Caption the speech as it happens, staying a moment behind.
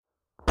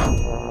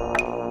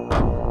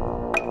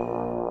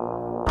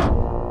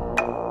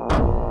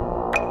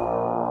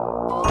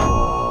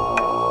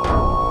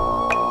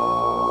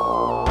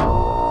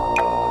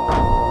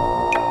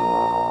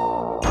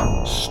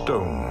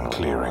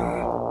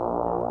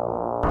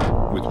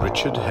with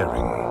Richard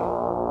Herring.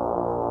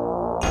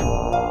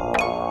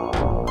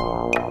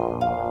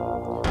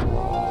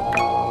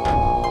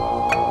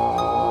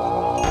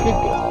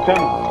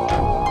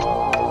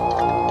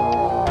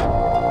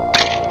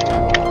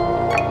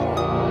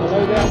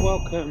 Hello there,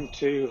 welcome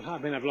to,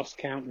 I've lost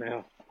count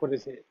now. What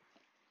is it?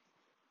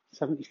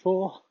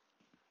 74?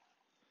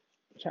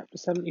 Chapter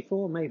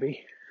 74,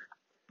 maybe,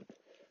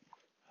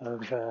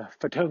 of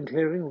For Tone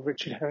Clearing with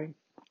Richard Herring.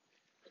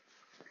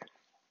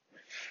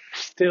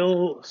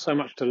 Still so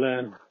much to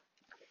learn.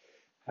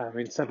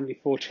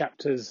 74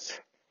 chapters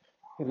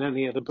in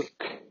any other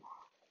book,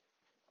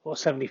 or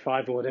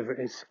 75 or whatever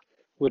it is,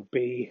 would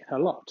be a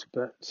lot,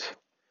 but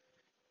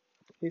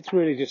it's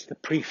really just the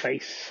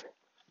preface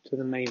to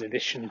the main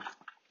edition.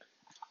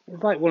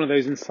 It's like one of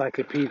those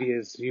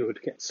encyclopedias you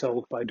would get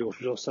sold by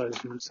door-to-door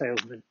salesmen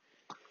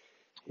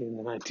in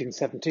the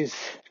 1970s,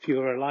 if you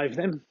were alive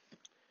then.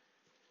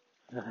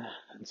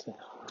 And so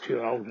if you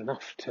were old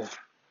enough to...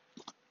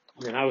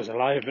 I was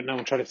alive, but no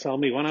one tried to sell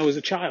me when I was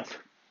a child.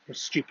 A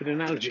stupid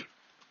analogy.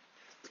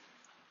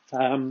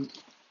 You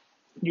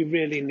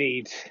really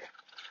need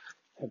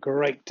a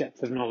great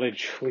depth of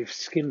knowledge. We've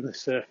skimmed the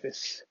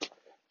surface,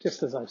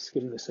 just as I've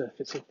skimmed the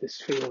surface of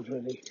this field,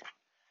 really.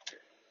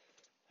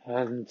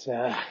 And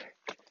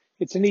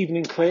it's an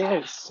evening clear.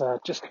 It's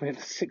just coming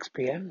at 6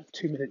 p.m,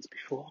 2 minutes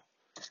before,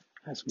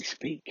 as we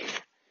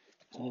speak.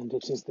 And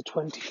it is the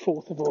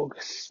 24th of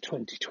August,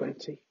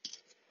 2020.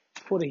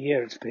 What a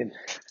year it's been.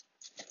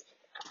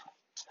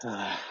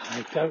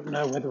 I don't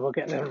know whether we'll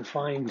get there and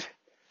find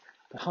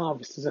the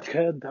harvest has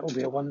occurred. That will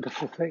be a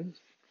wonderful thing.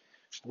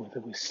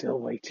 Whether we're still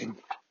waiting.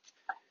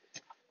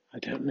 I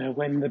don't know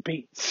when the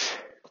beets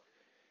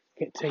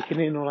get taken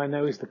in. All I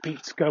know is the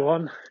beets go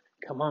on.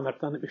 Come on, I've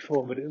done it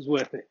before, but it was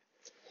worth it.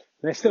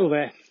 They're still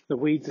there. The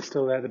weeds are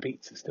still there. The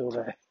beets are still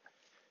there.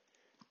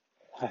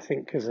 I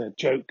think as a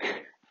joke,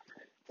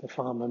 the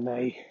farmer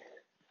may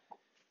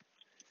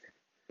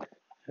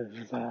have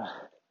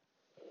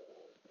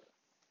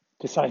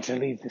decided to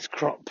leave this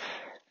crop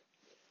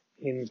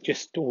in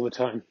just all the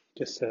time,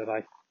 just so that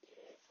I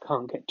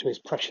can't get to his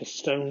precious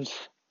stones.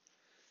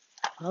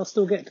 I'll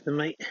still get to them,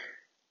 mate.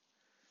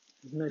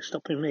 There's no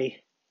stopping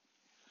me.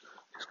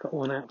 Just got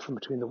one out from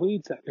between the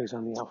weeds. That goes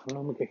on the Alpha and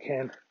Omega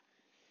cairn.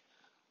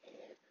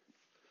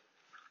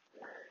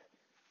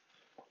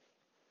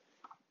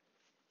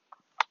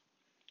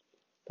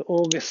 The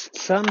August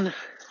sun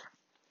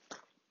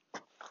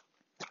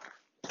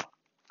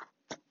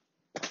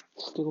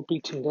still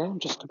beating down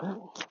just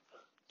about.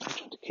 I'm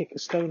trying to kick a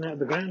stone out of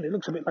the ground. It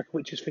looks a bit like a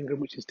witch's finger and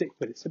witch's dick,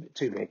 but it's a bit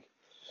too big.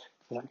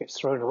 So that gets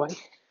thrown away.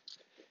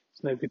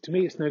 It's no good to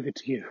me, it's no good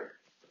to you.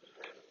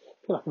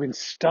 I feel like I've been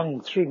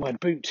stung through my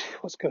boot.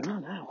 What's going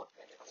on now?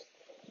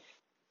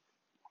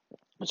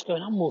 What's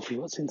going on, Morphe?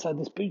 What's inside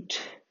this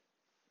boot?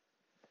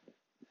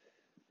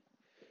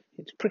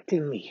 It's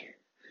prickling me.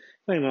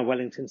 Wearing my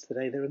Wellingtons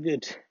today, they're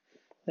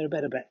a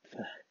better bet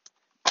for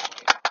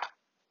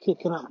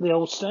kicking up the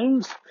old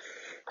stones.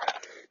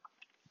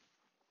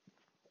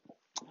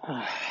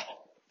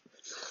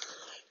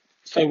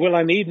 So will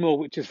I need more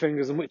witches'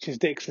 fingers and witches'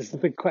 dicks is the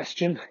big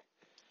question.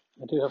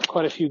 I do have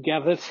quite a few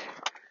gathered.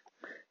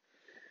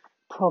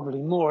 Probably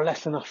more or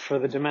less enough for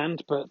the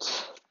demand, but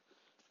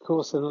of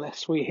course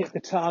unless we hit the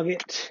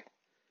target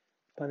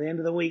by the end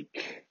of the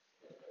week,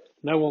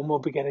 no one will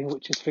be getting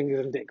witches'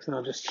 fingers and dicks, and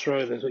I'll just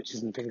throw those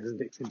witches and fingers and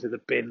dicks into the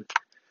bin,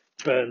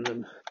 burn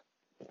them,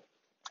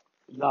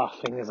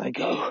 laughing as I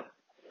go.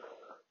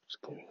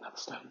 Just clearing that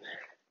stone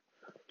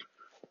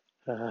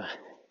there.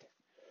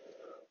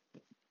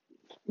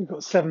 We've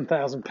got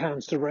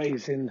 £7,000 to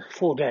raise in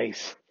 4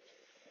 days.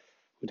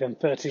 We've done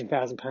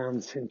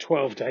 £13,000 in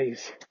 12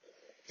 days.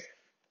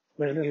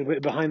 We're a little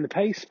bit behind the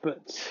pace,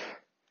 but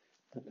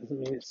that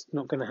doesn't mean it's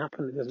not going to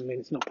happen. It doesn't mean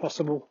it's not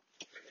possible.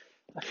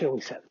 I feel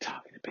we set the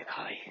target a bit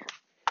high.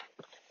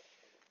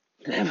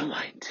 Never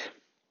mind.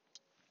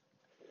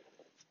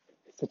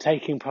 It's the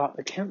taking part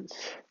that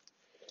counts.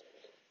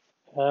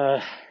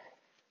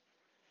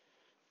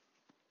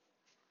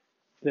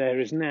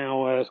 There is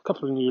now a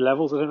couple of new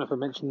levels. I don't know if I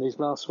mentioned these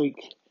last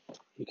week.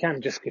 You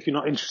can just, if you're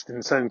not interested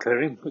in stone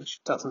clearing,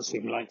 which doesn't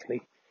seem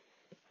likely,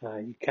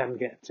 you can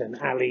get an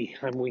Ali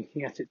I'm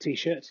winking at it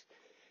t-shirt.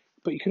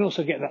 But you can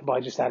also get that by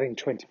just adding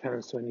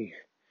 £20 to any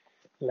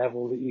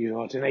level that you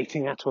are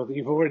donating at or that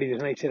you've already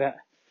donated at.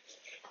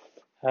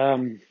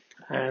 And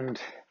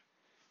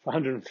for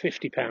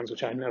 £150,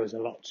 which I know is a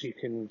lot, you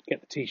can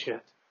get the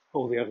t-shirt,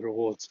 all the other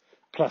rewards,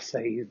 plus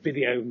a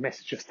video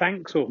message of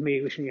thanks or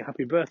me wishing you a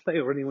happy birthday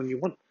or anyone you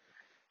want.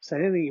 Say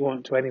anything you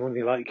want to anyone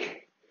you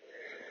like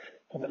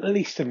of at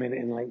least a minute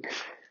in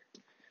length.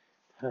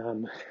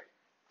 And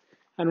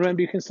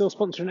remember, you can still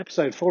sponsor an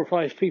episode. 4 or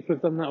 5 people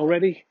have done that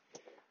already.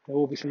 There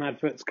will be some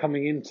adverts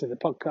coming into the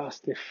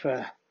podcast if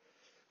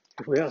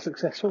we are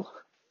successful.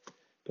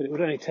 But it would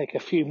only take a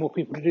few more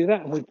people to do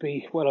that, and we'd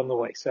be well on the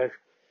way. So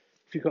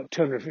if you've got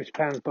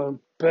 £250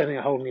 burning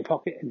a hole in your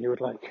pocket and you would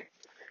like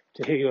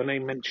to hear your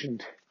name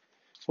mentioned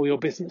for your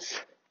business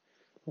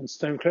on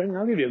stone clearing,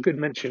 I'll give you a good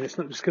mention. It's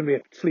not just going to be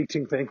a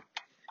fleeting thing.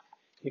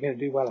 you're going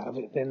to do well out of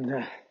it,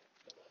 then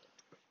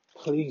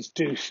please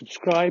do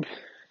subscribe,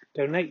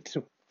 donate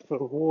for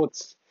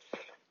rewards,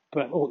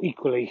 but all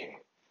equally,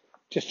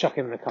 just chuck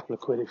in a couple of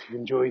quid if you've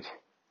enjoyed.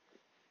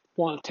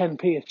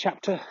 10p a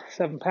chapter,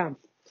 £7,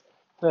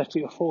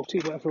 30 or 40,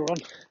 whatever we're on.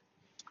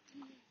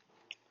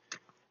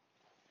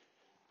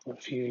 Or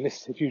if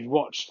you've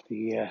watched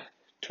the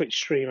Twitch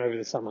stream over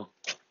the summer,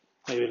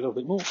 maybe a little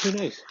bit more, who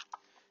knows?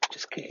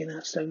 Just kicking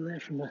that stone there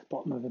from the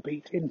bottom of the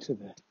beat into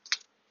the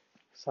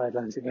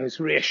sidelines. It goes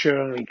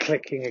reassuringly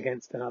clicking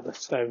against another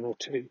stone or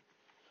two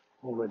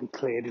already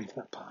cleared into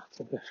that part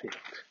of the field.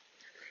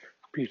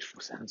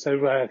 Beautiful sound. So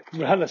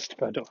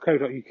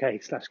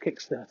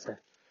rhlstr.co.uk/Kickstarter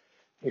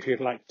if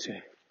you'd like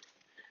to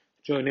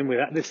join in with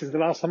that. This is the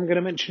last time I'm going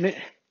to mention it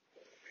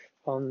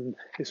on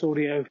this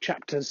audio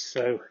chapters,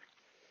 so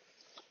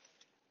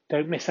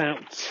don't miss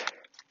out.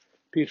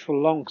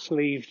 Beautiful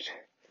long-sleeved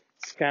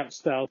Scout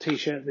style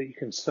t-shirt that you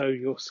can sew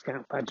your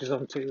Scout badges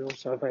onto,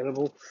 also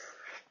available.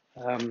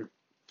 I'm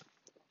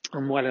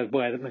well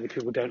aware that many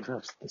people don't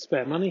have the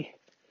spare money.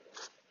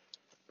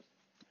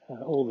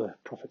 All the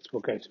profits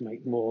will go to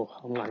make more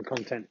online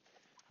content.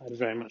 I'd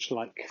very much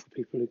like the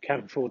people who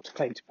can afford to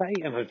pay,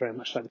 and I'd very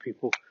much like the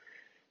people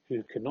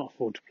who cannot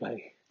afford to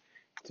play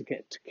to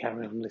get to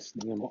carry on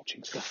listening and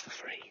watching stuff for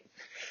free.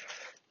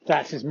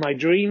 That is my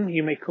dream.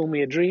 You may call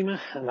me a dreamer,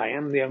 and I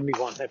am the only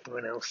one.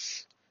 Everyone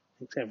else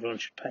thinks everyone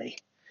should pay,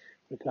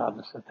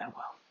 regardless of their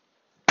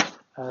wealth.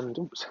 And,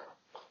 oops,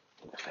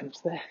 a fence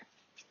there.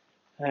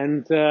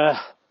 And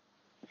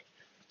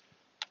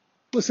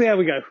we'll see how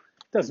we go.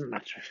 Doesn't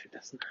matter if it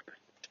doesn't happen.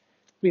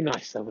 Be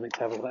nice though when it's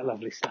have all that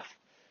lovely stuff.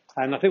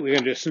 And I think we're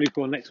going to do a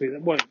snooker one next week.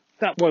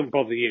 That won't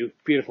bother you.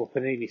 Beautiful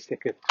Panini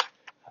sticker.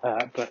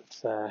 But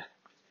the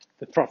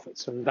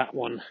profits from that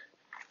one,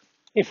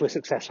 if we're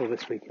successful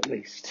this week at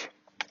least,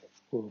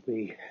 will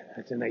be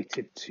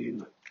donated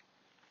to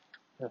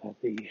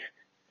the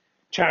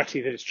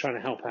charity that is trying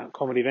to help out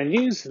comedy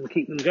venues and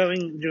keep them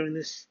going during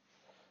this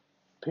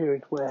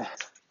period where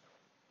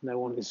no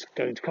one is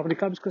going to comedy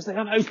clubs because they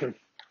aren't open.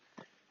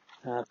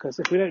 Because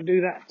if we don't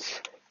do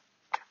that,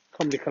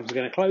 comedy clubs are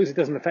going to close. It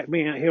doesn't affect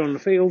me out here on the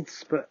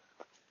fields, but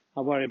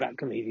I worry about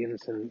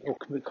comedians or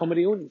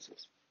comedy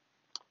audiences.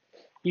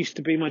 Used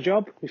to be my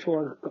job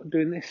before I got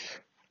doing this.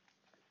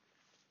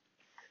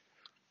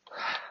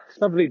 It's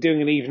lovely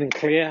doing an evening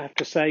clear, I have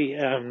to say.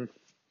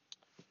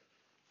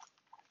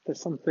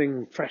 There's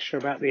something fresher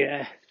about the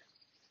air,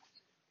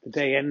 the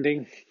day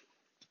ending,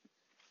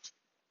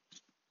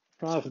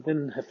 rather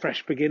than a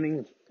fresh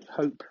beginning,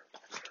 hope.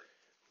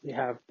 We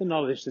have the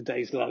knowledge the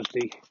day's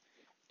largely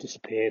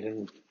disappeared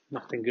and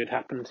nothing good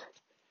happened.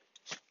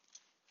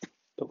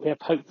 But we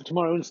have hope for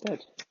tomorrow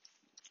instead.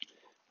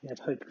 We have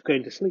hope of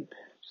going to sleep.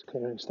 Just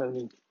clearing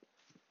stone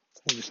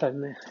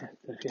there,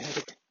 if you had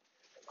it.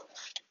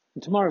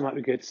 And tomorrow might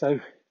be good, so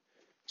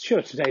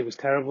sure, today was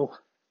terrible.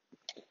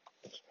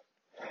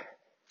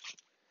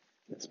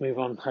 Let's move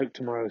on. Hope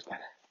tomorrow is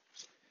better.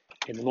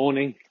 In the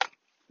morning,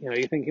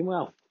 you're thinking,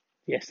 well,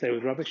 yesterday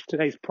was rubbish.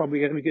 Today's probably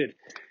going to be good.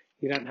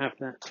 You don't have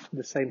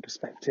the same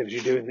perspective as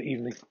you do in the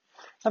evening.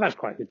 I've had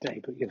quite a good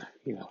day, but you know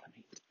what I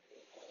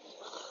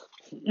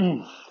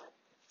mean.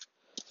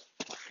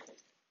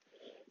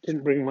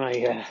 Didn't bring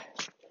my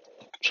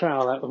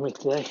trowel out with me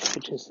today,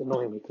 which is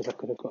annoying me because I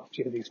could have got a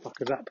few of these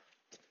fuckers up.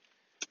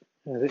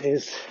 As it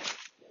is,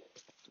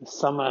 the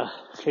summer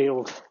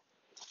field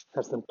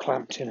has them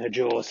clamped in her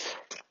jaws.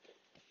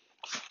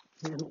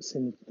 I've not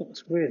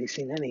really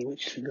seen any.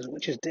 Which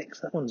is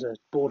Dick's? That one's a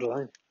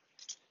borderline.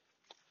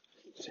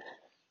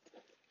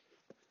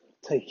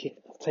 I'll take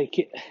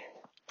it.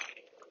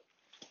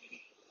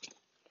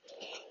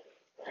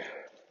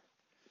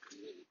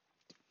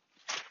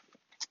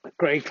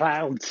 Grey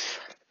clouds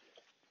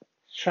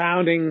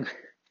shrouding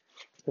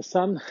the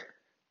sun.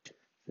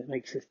 It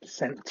makes its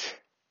descent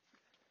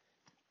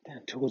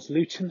down towards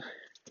Luton,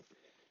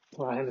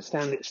 where I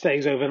understand it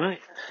stays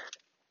overnight,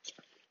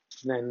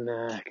 and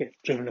then get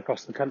driven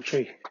across the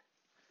country,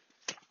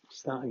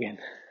 start again.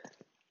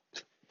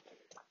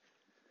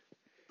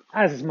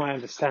 As is my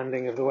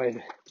understanding of the way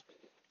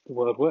the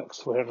world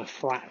works, we're on a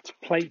flat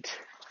plate,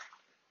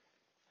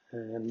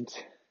 and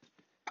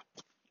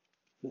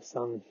the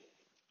sun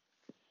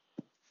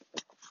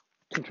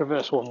can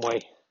traverse one way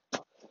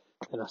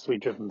and has to be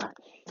driven back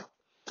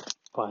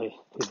by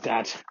his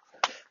dad.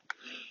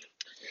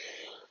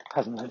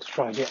 Hasn't had to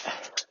try yet.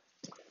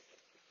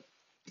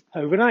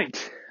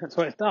 Overnight, that's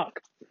why it's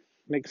dark.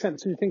 Makes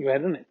sense when you think about it,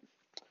 doesn't it?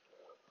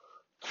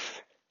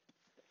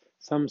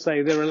 Some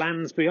say there are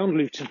lands beyond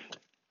Luton.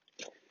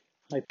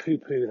 I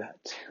poo-poo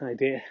that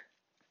idea.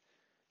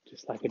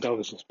 Just like a dog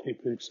has just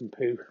poo-pooed some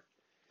poo.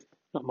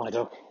 Not my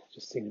dog,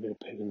 just seen a bit of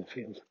poo in the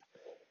field.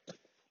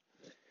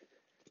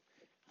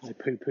 I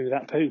poo-poo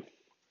that poo.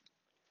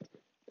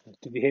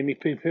 Did you hear me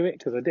poo-poo it?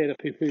 Because I did, I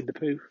poo-pooed the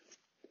poo.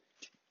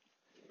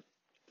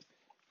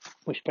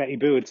 Wish Betty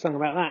Boo had sung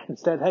about that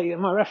instead. Hey,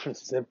 my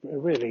references are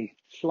really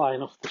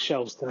flying off the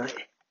shelves tonight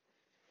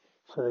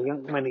for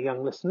many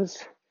young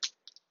listeners.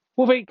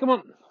 Wolfie, come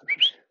on.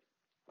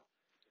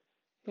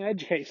 Yeah,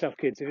 educate yourself,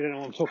 kids. If you don't know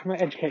what I'm talking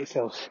about, educate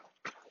yourselves.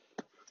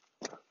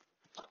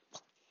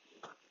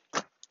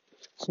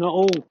 It's not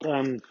all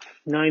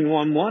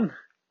 911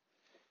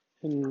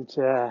 and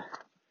the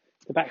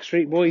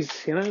Backstreet Boys.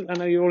 You know, I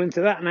know you're all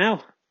into that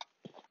now.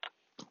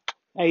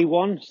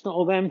 A1, it's not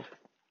all them.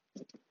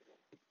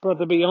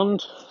 Brother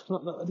Beyond,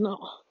 not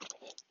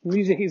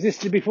music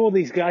existed before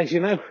these guys.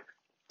 You know,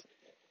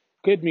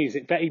 good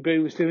music. Betty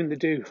Boo was doing the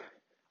do.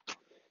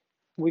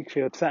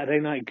 Wakefield Saturday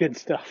night, good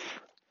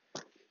stuff.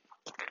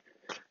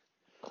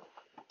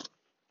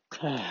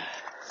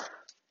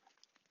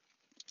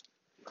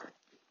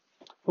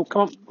 Oh,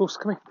 come on, Wolves,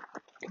 come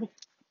here.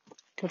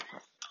 Come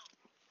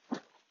on.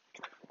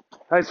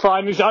 That's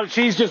fine.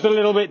 She's just a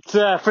little bit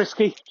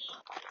frisky.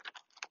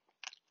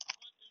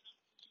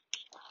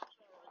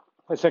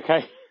 It's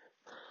okay.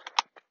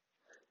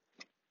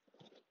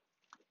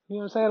 You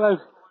want to say hello?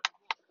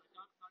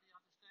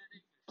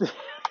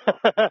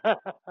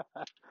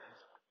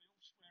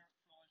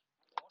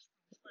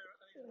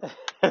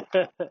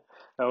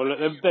 Oh,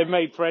 look, they've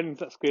made friends.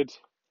 That's good.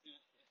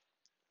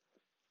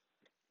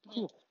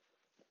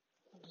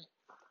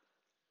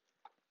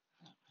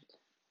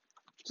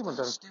 Come on,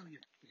 Don.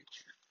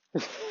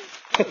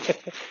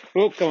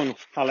 Oh, come on.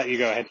 I'll let you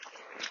go ahead.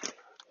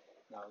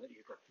 No, I'll let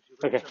you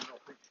go. Okay.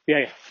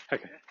 Yeah.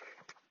 Okay.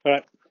 All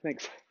right.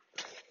 Thanks.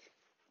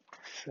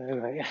 So,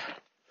 yeah.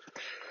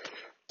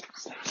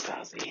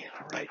 Stasi,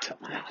 right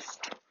up my ass.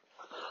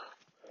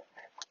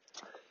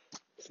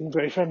 Seems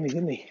very friendly,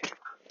 didn't he?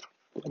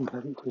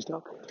 Unpleasant to his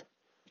dog.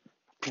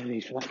 No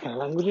need for that kind of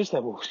language, is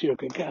there, Wolf? You're a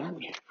good girl,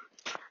 aren't you?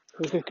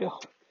 You're a good girl.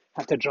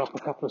 Had to drop a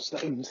couple of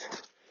stones.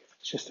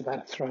 It's just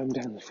about to throw him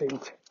down the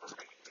field.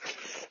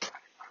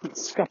 It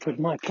scuppered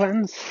my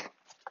plans.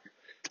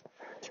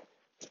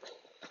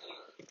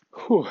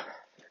 Whew.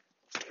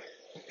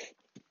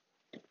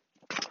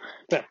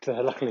 But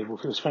luckily,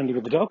 Wolf was friendly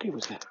with the dog. It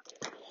was a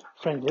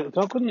friendly little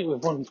dog, wasn't it?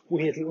 With one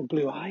weird little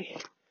blue eye.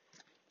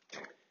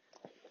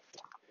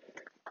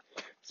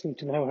 Seemed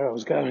to know where I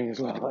was going as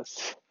well.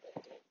 That's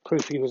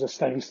proof he was a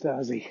stone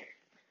Stasi.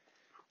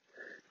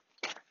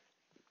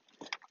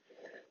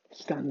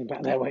 Standing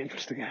back there waiting for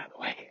us to get out of the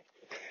way.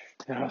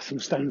 There are some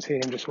stones here.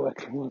 I'm just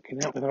working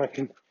out whether I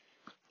can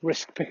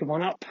risk picking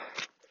one up.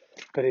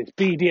 But his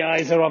beady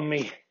eyes are on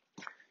me.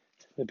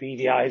 The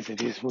beady eyes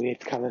of his weird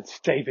coloured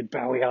David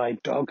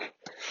Bowie-eyed dog.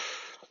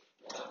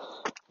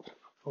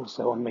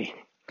 Also on me.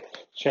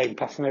 Shane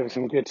passing over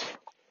some good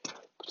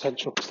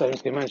potential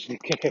stones. They managed to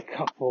kick a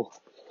couple.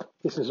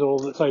 This is all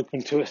that's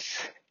open to us.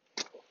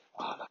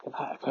 Oh, look at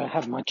that. If I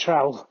had my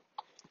trowel.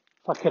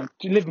 If I could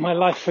live my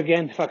life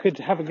again. If I could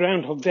have a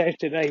Groundhog Day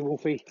today,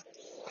 Wolfie.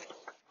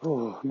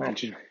 Oh,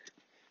 imagine.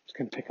 Just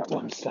going to pick up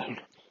one stone.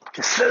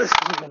 Just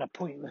even a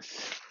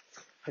pointless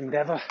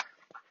endeavour.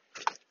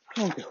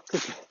 Come on, girl.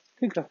 Good girl.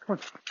 Good girl. Come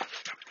on.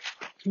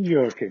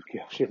 You're a good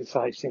girl. She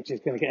decides she thinks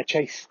she's going to get a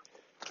chase.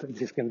 But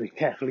this is going to be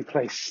carefully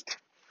placed.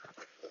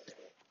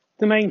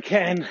 The main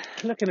cairn,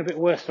 looking a bit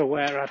worse for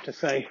wear, I have to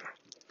say.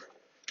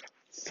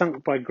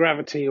 Sunk by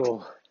gravity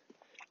or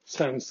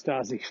stone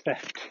Stasi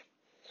theft.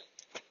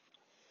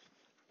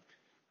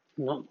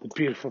 Not the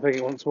beautiful thing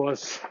it once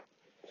was,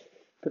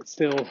 but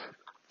still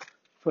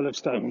full of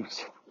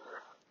stones.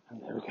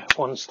 And there we go.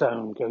 One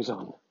stone goes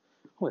on.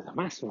 Oh, there's a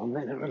massive one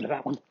there. I don't remember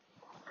that one.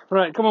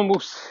 Right, come on,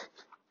 Wolves.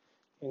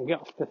 You can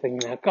get off the thing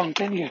now.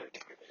 Continue.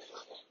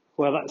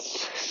 Well,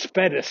 that's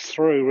sped us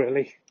through,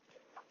 really,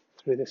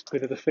 through this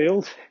bit of the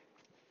field.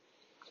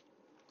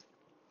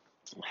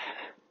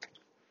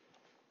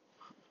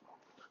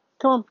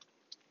 Come on.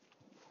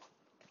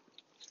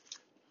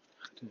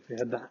 If you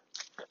had that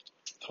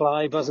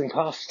fly buzzing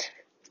past,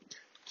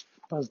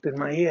 buzzed in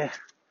my ear.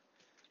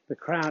 The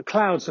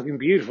clouds looking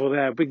beautiful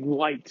there. Big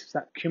white, is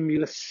that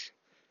cumulus?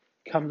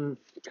 They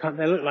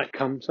look like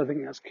cum, so I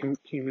think that's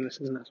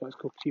cumulus, isn't it? That's why it's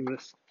called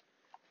cumulus.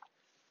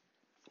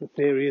 The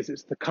theory is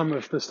it's the cum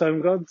of the stone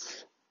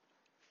gods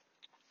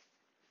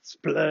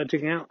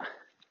splurging out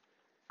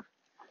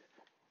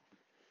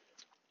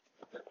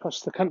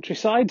across the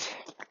countryside.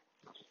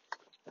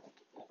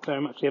 Very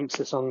much the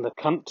emphasis on the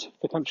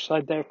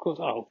countryside there, of course.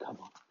 Oh, come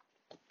on.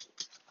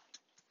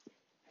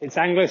 It's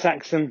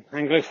Anglo-Saxon,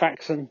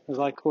 Anglo-Faxon, as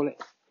I call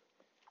it.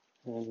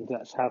 And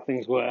that's how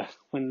things were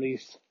when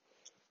these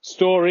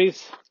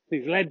stories,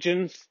 these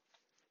legends,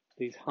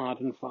 these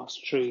hard and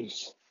fast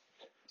truths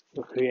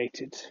were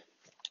created.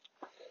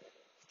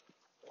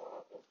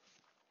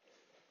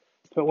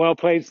 But well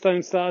played,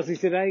 Stone Stasi,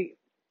 today.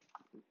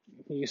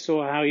 You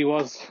saw how he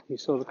was. You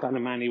saw the kind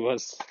of man he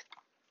was.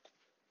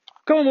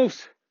 Come on,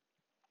 Wolves.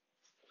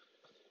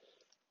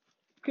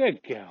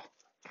 Good girl.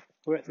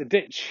 We're at the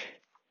ditch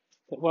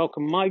that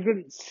welcome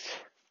migrants.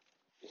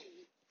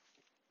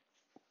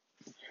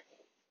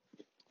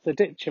 The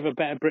ditch of a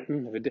better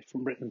Britain, of a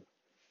different Britain.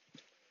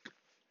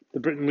 The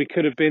Britain we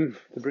could have been,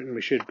 the Britain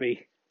we should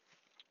be.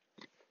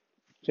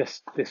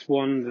 Just this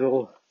one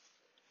little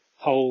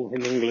hole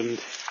in England.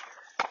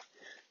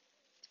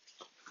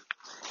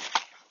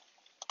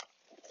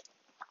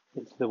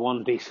 It's the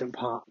one decent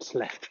part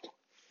left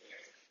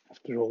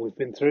after all we've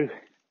been through.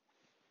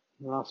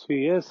 in the last few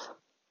years.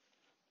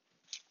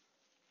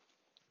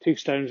 2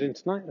 stones in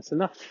tonight, that's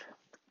enough.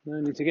 No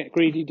need to get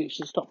greedy, it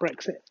should stop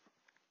Brexit.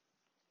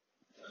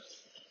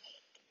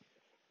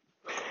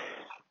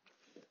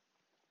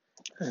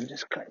 I'm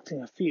just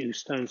collecting a few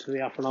stones for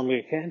the Alpha and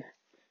Omega Cairn.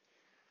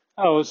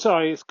 Oh,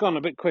 sorry, it's gone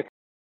a bit quick.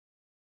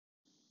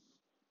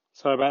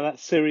 Sorry about that.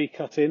 Siri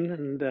cut in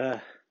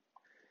and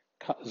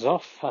cut us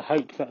off. I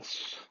hope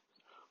that's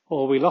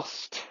all we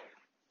lost.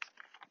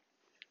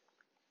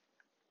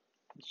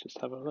 Let's just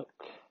have a look.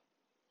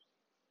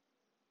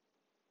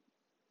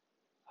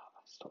 Oh,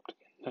 that stopped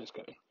again. No, it's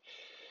going.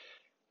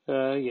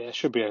 Yeah, it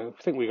should be. I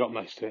think we got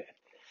most of it.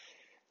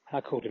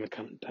 I called him a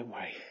cunt, don't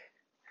worry.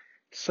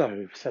 So,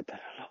 we've said that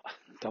a lot.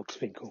 Dogs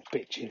being called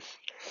bitches.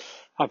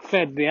 I've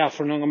fed the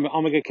Alpha and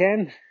Omega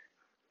Cairn.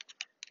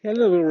 A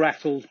little bit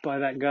rattled by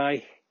that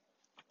guy.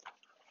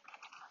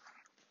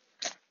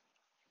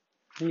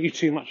 I knew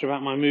too much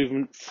about my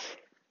movements.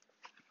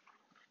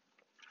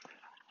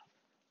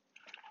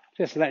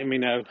 Just letting me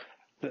know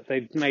that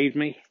they'd made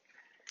me,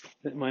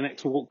 that my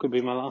next walk could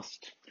be my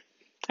last.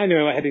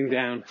 Anyway, we're heading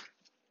down.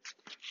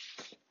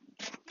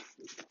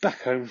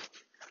 Back home.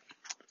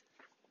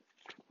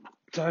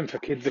 Time for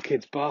the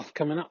kids' bath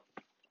coming up.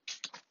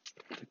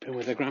 They've been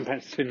with their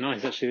grandparents. It's been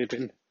nice, actually. They've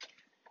been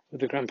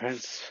with the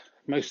grandparents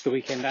most of the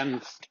weekend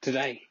and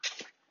today.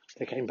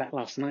 They came back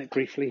last night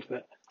briefly,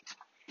 but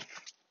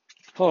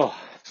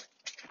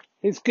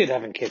it's good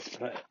having kids,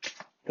 but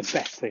the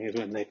best thing is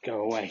when they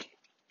go away.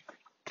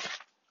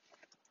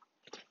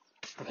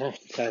 I have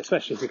to say,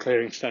 especially for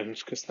clearing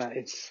stones, because that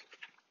is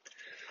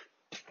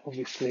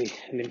obviously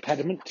an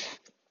impediment.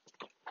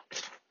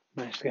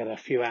 Managed to get a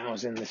few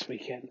hours in this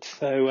weekend.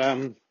 So,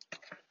 a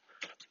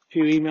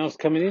few emails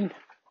coming in.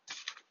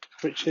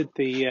 Richard,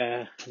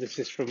 this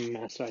is from,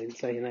 sorry, I didn't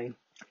say your name.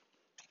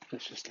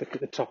 Let's just look at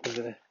the top of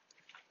the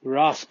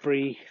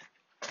Raspberry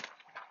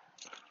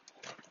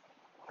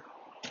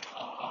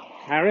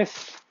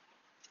Harris.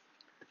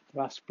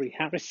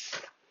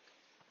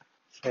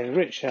 Saying,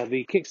 Rich,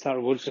 the Kickstarter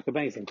rewards look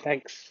amazing.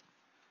 Thanks.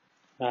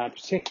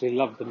 Particularly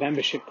love the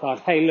membership card.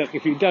 Hey, look,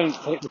 if you don't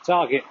hit the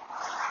target,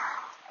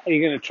 are you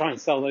going to try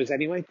and sell those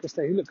anyway? Because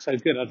they look so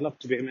good. I'd love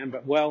to be a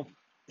member. Well,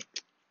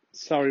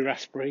 sorry,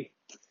 Raspberry.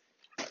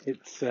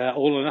 It's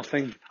all or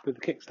nothing with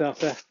the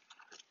Kickstarter.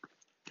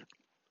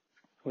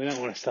 We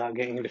don't want to start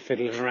getting into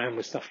fiddling around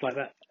with stuff like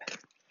that.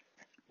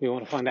 We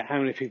want to find out how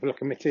many people are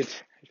committed,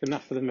 if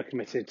enough of them are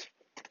committed.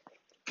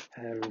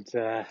 And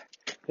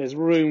there's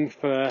room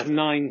for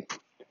 18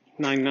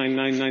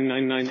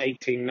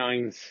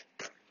 nines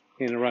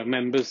in a row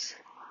members.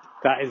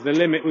 That is the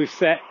limit we've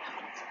set.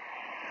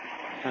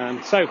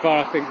 So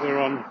far, I think we're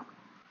on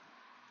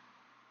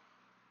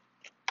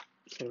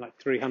something like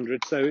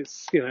 300. So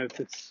it's,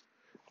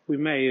 we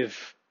may have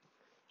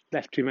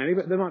left too many,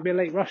 but there might be a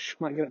late rush.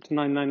 Might get up to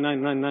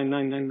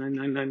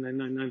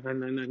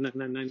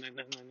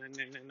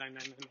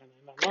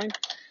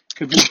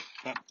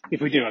 999999999999999999999999999999999999999999999999999999999999999999999999999999999.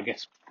 If we do, I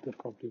guess we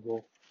probably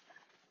will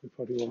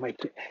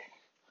make it.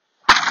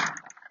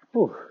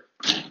 Oh,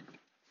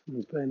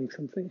 someone's burning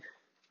something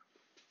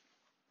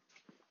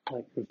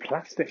like with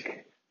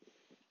plastic.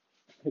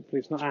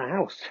 Hopefully, it's not our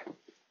house.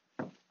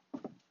 A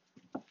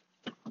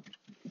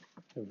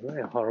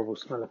very horrible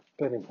smell of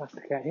burning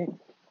plastic out here.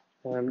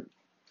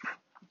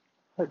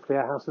 Hopefully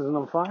our house isn't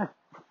on fire.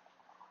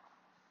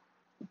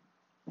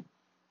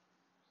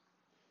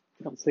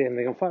 Can't see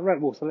anything on fire. Right,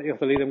 well, so I'll let you off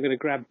the lead. I'm going to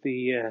grab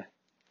the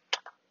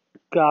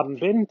garden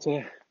bin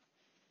to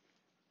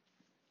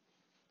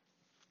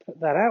put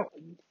that out.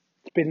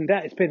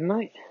 It's been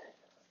night.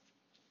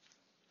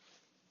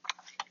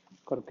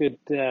 Got a good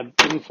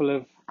bin full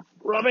of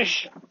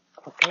rubbish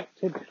I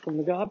collected from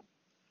the garden.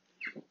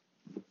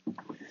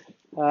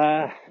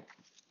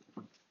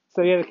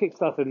 So yeah, the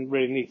Kickstarter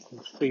really needs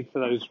to see for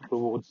those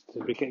rewards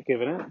to be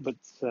given out, but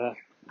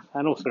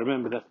and also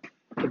remember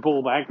the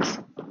ball bags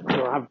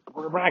will have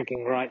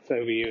bragging rights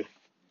over you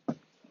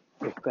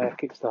if their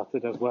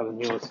Kickstarter does well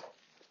and yours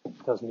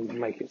doesn't even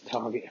make its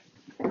target.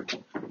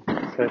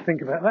 So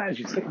think about that as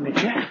you sit in the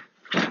chair.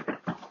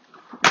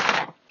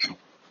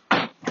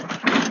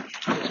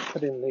 Just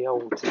put in the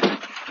old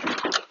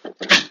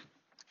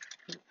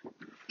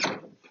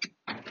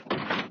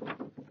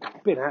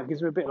bin out.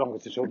 Gives me a bit longer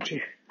to talk to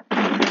you.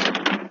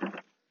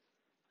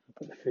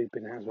 Put the food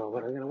bin out as well,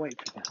 but I'm going to wait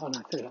for that. Oh no,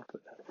 I think I'll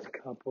put that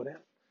cardboard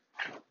out.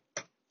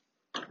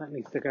 That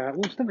needs to go out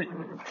once, doesn't it?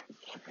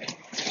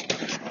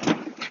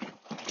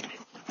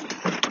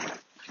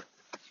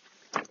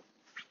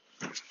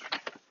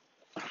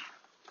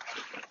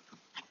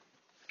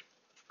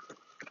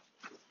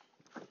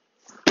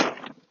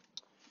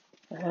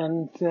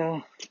 And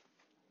put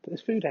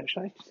this food out,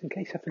 shall I? Just in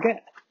case I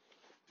forget.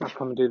 I'll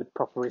come and do the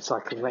proper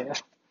recycling later.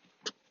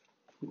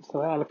 That's the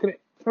way I look at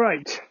it.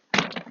 Right.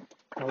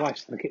 My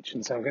wife's in the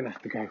kitchen, so I'm going to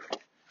have to go.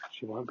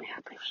 She won't be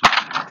happy.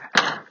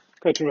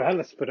 Go to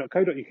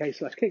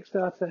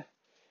rahelisper.co.uk/Kickstarter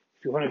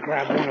if you want to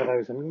grab one of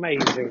those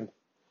amazing,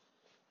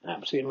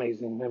 absolutely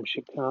amazing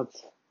membership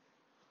cards.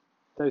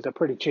 Those are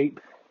pretty cheap.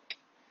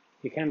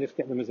 You can just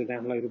get them as a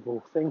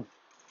downloadable thing.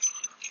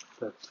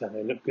 but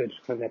they look good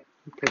when they're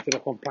printed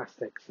up on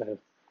plastic, so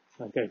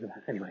I'll go for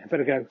that. Anyway, I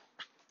better go.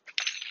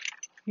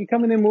 You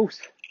coming in, wolves?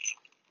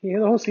 You hear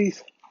the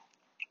horsies?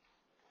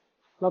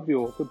 Love you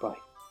all. Goodbye.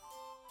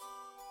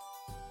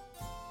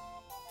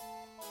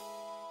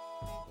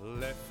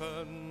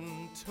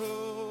 Listen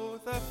to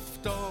the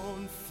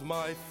stones,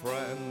 my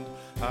friend,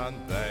 and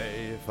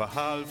they've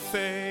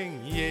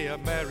halving ye a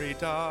merry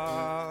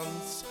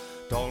dance.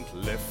 Don't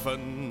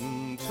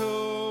listen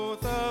to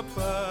the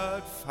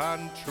bird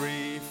and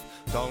trees,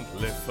 don't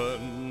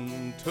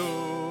listen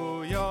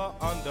to your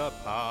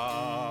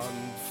underpants.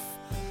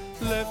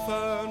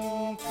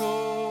 Listen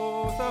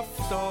to the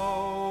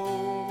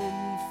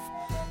stones,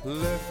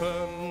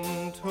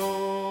 listen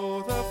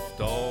to the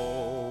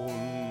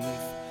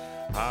stones,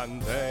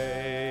 and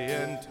they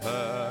in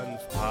turn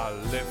shall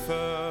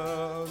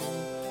listen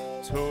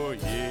to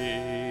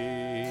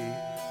ye,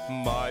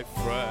 my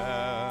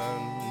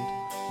friend,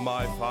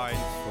 my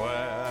fine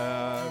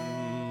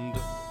friend.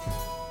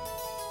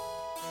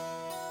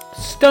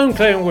 Stone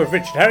Clearing with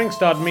Richard Herring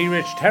starred me,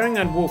 Richard Herring,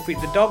 and Wolfie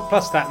the dog,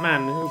 plus that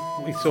man who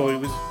we saw who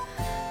was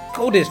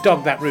called his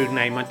dog that rude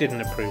name. I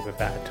didn't approve of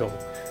that at all.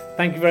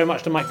 Thank you very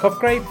much to Mike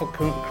Cofgrave for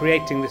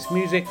creating this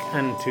music,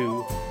 and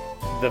to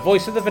the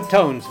voice of the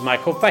Fatones,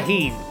 Michael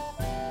Faheen.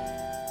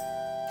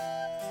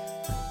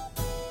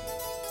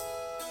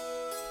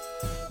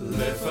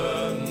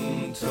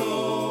 Listen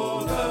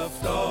to the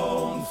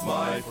stones,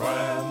 my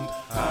friend,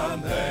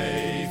 and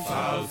they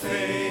shall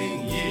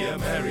sing ye a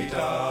merry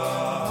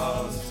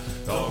dance.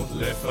 Don't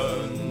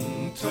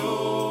listen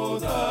to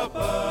the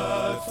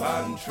birds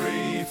and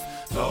trees,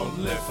 don't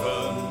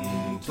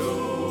listen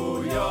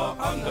to your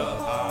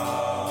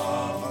underarms.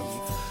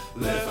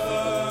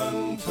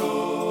 Listen to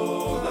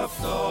the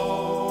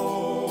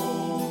stones,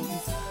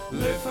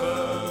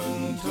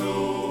 listen to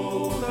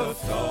the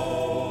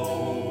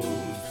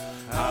stones,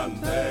 and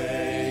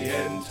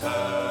they in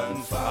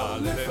turn shall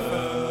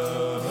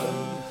listen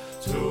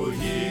to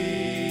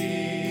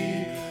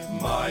ye,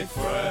 my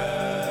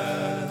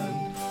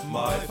friend,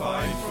 my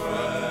fine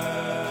friend.